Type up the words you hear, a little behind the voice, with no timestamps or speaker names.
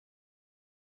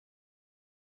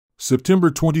September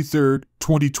 23,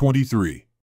 2023.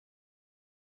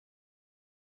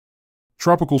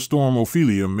 Tropical storm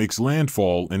Ophelia makes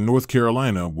landfall in North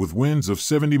Carolina with winds of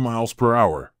 70 miles per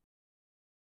hour.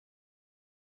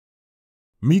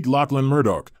 Meet Lachlan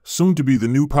Murdoch, soon to be the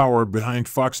new power behind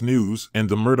Fox News and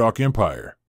the Murdoch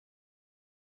Empire.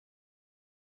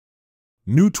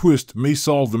 New twist may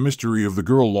solve the mystery of the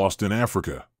girl lost in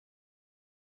Africa.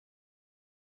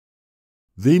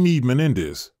 They need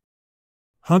Menendez.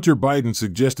 Hunter Biden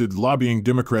suggested lobbying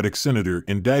Democratic senator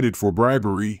indicted for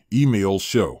bribery, emails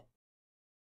show.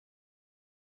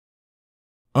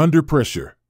 Under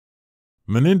pressure.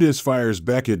 Menendez fires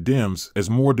back at Dems as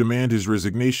more demand his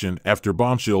resignation after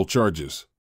bombshell charges.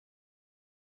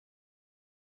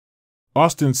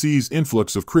 Austin sees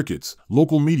influx of crickets.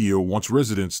 Local media wants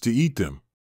residents to eat them.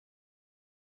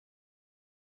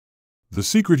 The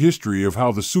secret history of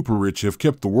how the super-rich have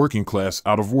kept the working class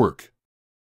out of work.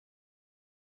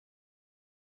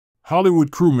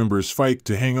 Hollywood crew members fight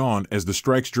to hang on as the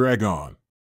strikes drag on.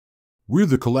 We're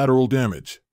the collateral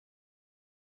damage.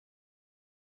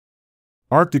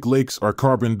 Arctic lakes are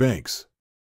carbon banks.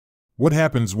 What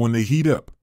happens when they heat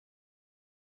up?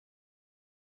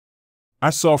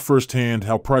 I saw firsthand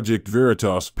how Project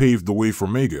Veritas paved the way for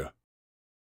MEGA.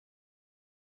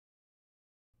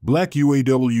 Black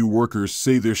UAW workers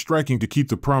say they're striking to keep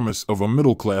the promise of a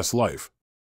middle-class life.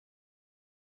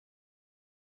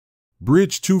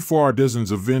 Bridge too far. Dozens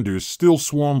of vendors still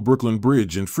swarm Brooklyn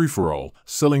Bridge in free-for-all,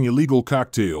 selling illegal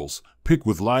cocktails, pick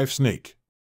with live snake.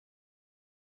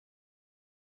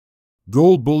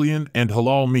 Gold bullion and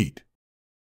halal meat.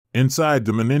 Inside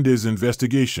the Menendez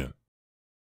investigation.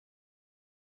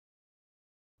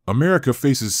 America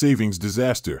faces savings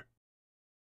disaster.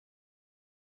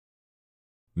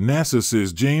 NASA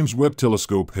says James Webb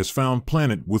Telescope has found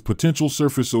planet with potential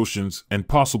surface oceans and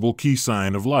possible key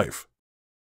sign of life.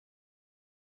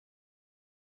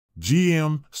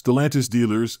 GM, Stellantis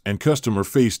dealers, and customer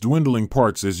face dwindling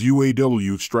parts as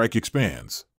UAW strike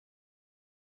expands.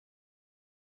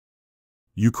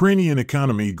 Ukrainian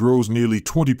economy grows nearly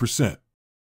 20%.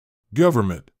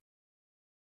 Government.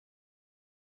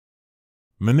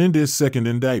 Menendez second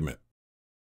indictment.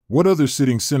 What other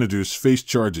sitting senators face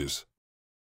charges?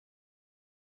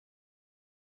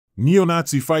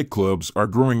 Neo-Nazi fight clubs are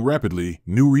growing rapidly,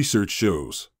 new research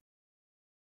shows.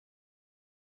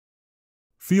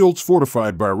 Fields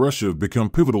fortified by Russia become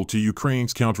pivotal to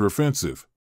Ukraine's counteroffensive.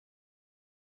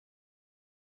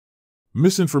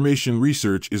 Misinformation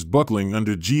research is buckling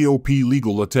under GOP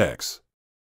legal attacks.